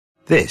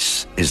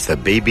This is the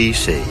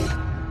BBC.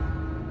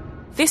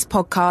 This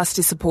podcast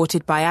is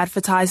supported by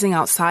advertising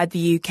outside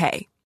the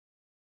UK.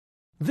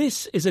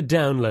 This is a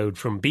download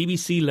from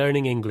BBC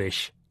Learning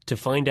English. To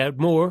find out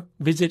more,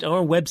 visit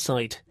our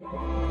website.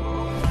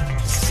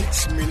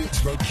 6 Minute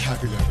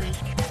Vocabulary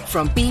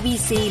from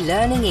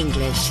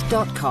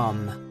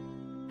bbclearningenglish.com.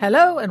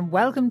 Hello and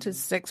welcome to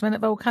 6 Minute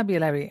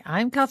Vocabulary.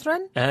 I'm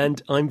Catherine.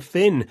 And I'm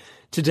Finn.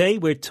 Today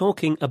we're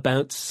talking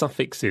about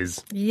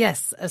suffixes.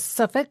 Yes, a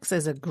suffix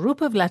is a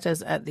group of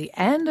letters at the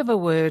end of a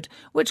word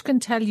which can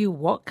tell you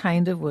what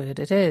kind of word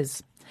it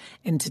is.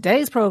 In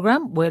today's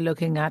programme, we're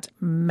looking at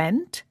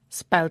ment,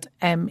 spelt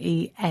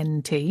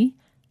M-E-N-T,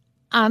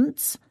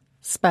 ance,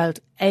 spelt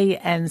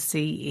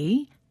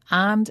A-N-C-E,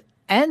 and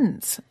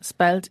ence,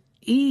 spelt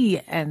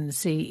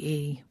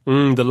E-N-C-E.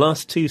 The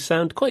last two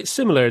sound quite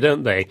similar,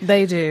 don't they?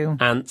 They do.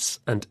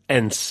 Ance and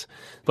ence.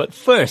 But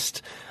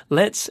first,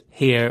 let's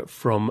hear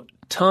from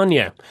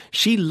Tanya.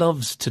 She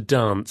loves to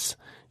dance.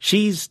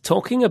 She's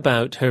talking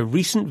about her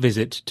recent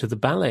visit to the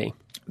ballet.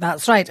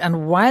 That's right.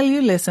 And while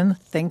you listen,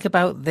 think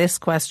about this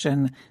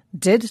question.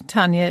 Did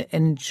Tanya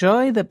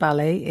enjoy the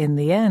ballet in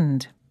the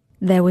end?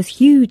 There was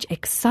huge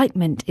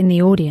excitement in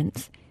the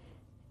audience.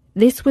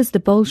 This was the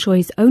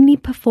Bolshoi's only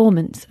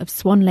performance of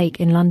Swan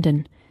Lake in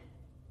London.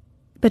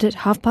 But at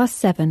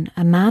 7:30,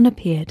 a man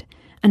appeared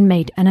and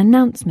made an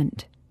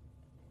announcement.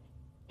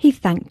 He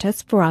thanked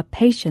us for our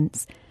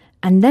patience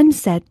and then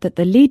said that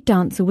the lead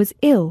dancer was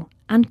ill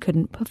and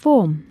couldn't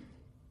perform.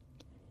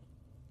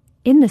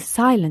 In the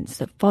silence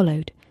that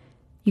followed,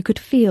 you could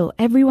feel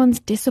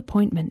everyone's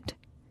disappointment.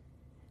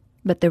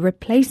 But the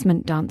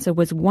replacement dancer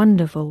was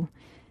wonderful.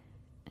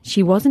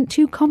 She wasn't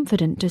too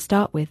confident to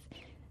start with,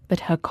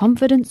 but her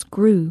confidence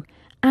grew,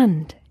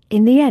 and,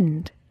 in the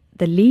end,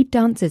 the lead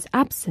dancer's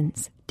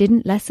absence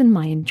didn't lessen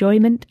my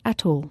enjoyment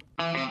at all.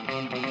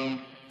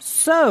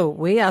 So,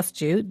 we asked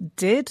you,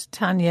 did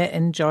Tanya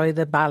enjoy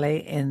the ballet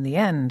in the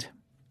end?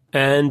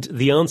 And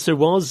the answer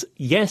was,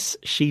 yes,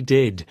 she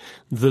did.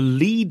 The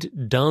lead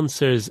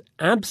dancer's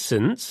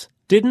absence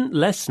didn't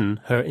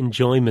lessen her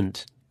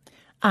enjoyment.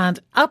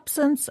 And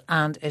absence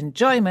and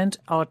enjoyment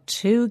are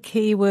two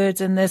key words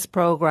in this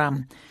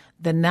programme.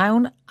 The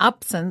noun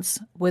absence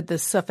with the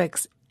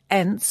suffix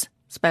ence,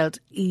 spelt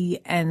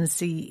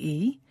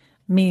E-N-C-E,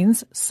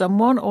 means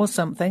someone or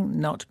something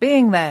not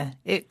being there.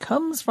 It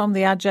comes from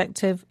the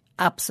adjective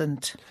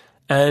absent.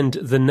 And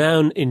the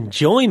noun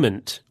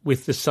enjoyment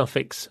with the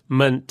suffix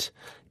ment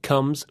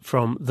comes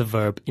from the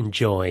verb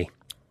enjoy.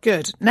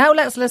 Good. Now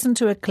let's listen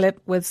to a clip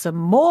with some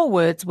more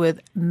words with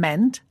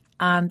ment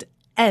and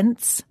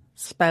ence,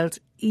 spelt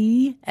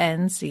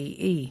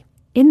E-N-C-E.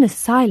 In the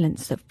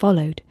silence that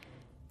followed,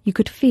 you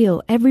could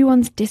feel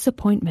everyone's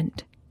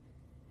disappointment.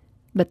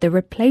 But the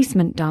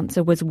replacement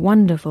dancer was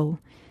wonderful.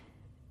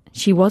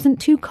 She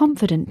wasn't too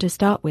confident to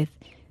start with,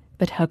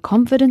 but her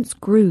confidence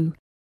grew.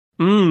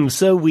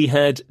 So we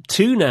had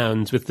two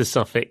nouns with the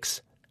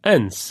suffix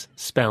ence,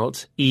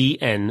 spelt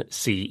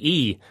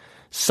E-N-C-E,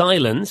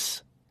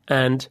 silence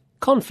and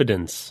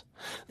confidence.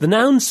 The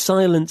noun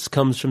silence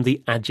comes from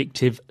the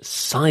adjective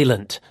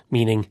silent,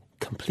 meaning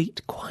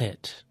complete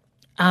quiet.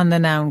 And the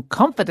noun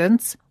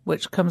confidence,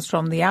 which comes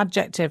from the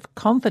adjective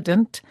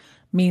confident,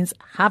 means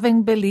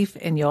having belief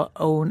in your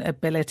own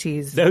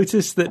abilities.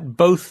 Notice that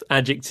both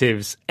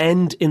adjectives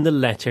end in the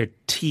letter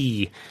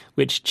T,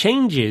 which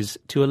changes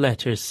to a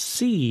letter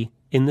C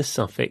in the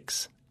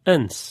suffix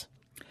ence.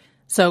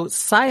 So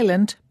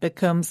silent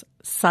becomes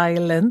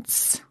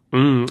silence.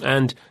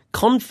 And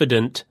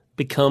confident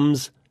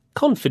becomes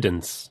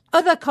confidence.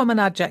 Other common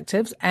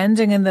adjectives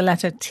ending in the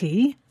letter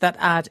T that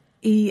add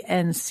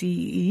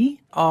E-N-C-E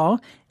are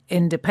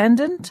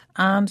independent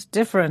and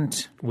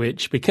different,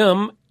 which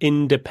become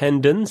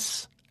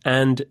independence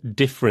and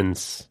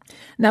difference.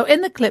 Now,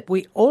 in the clip,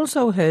 we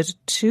also heard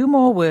two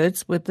more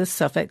words with the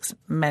suffix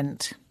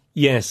ment.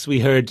 Yes, we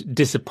heard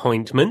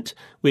disappointment,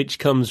 which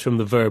comes from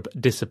the verb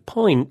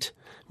disappoint,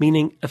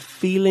 meaning a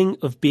feeling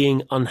of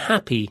being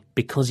unhappy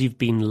because you've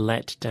been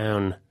let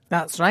down.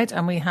 That's right,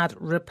 and we had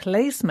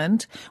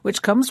replacement,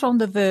 which comes from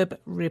the verb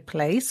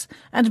replace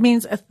and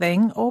means a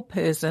thing or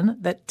person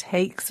that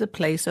takes the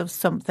place of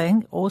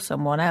something or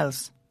someone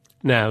else.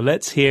 Now,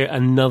 let's hear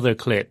another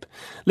clip.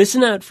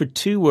 Listen out for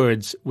two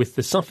words with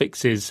the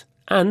suffixes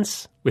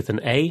ance with an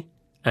A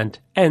and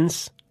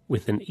ence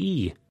with an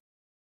E.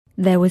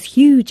 There was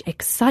huge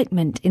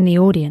excitement in the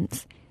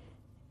audience.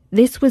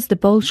 This was the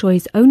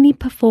Bolshoi's only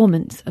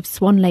performance of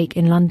Swan Lake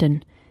in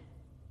London.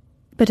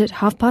 But at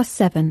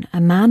 7:30, a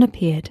man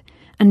appeared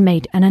and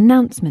made an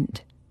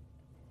announcement.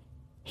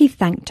 He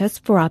thanked us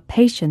for our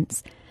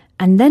patience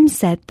and then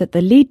said that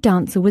the lead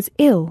dancer was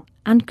ill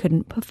and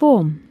couldn't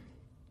perform.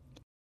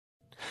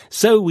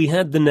 So we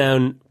had the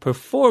noun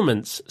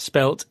performance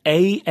spelt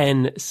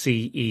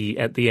A-N-C-E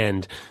at the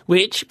end,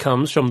 which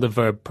comes from the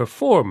verb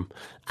perform.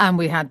 And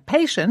we had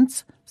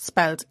patience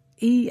spelt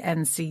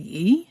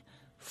E-N-C-E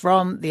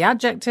from the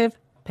adjective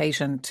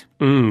patient.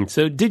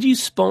 So did you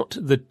spot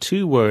the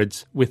two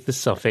words with the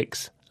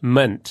suffix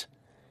ment?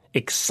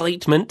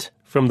 Excitement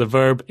from the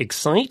verb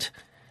excite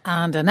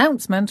And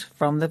announcement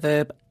from the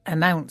verb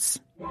announce.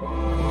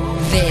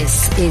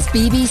 This is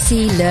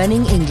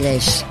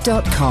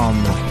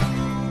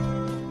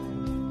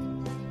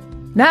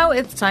bbclearningenglish.com. Now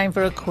it's time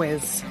for a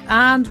quiz.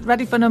 And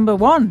ready for number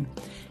 1.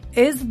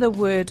 Is the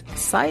word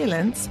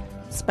silence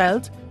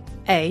spelled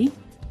A-S-I-L-E-N-C-E?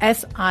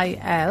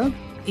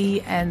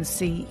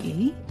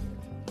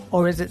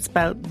 Or is it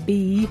spelled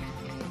B-S-I-L-A-N-C-E?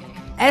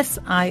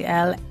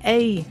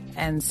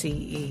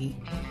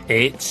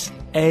 It's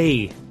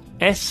A.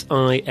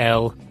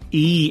 S-I-L-E-N-C-E.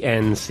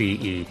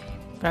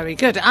 Very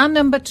good. And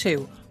number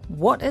 2.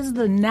 What is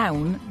the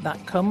noun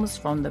that comes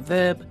from the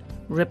verb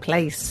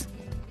replace?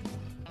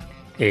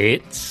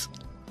 It's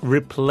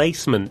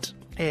replacement.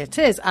 It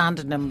is.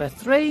 And number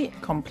 3.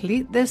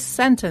 Complete this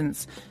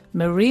sentence.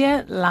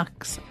 Maria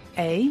lacks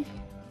A,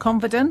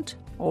 confident,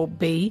 or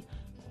B,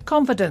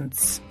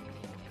 confidence.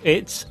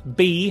 It's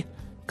B,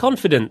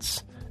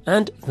 confidence.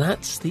 And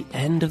that's the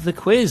end of the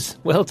quiz.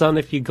 Well done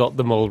if you got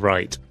them all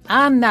right.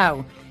 And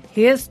now,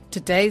 here's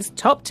today's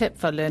top tip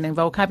for learning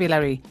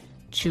vocabulary.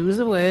 Choose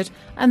a word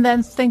and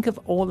then think of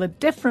all the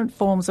different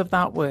forms of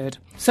that word.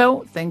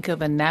 So think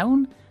of a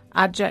noun,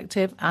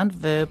 adjective and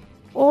verb,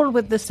 all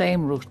with the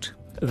same root.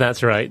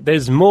 That's right.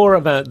 There's more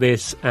about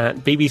this at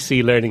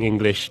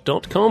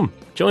bbclearningenglish.com.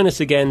 Join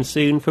us again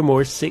soon for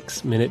more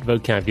 6-minute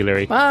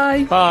vocabulary.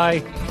 Bye.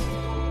 Bye.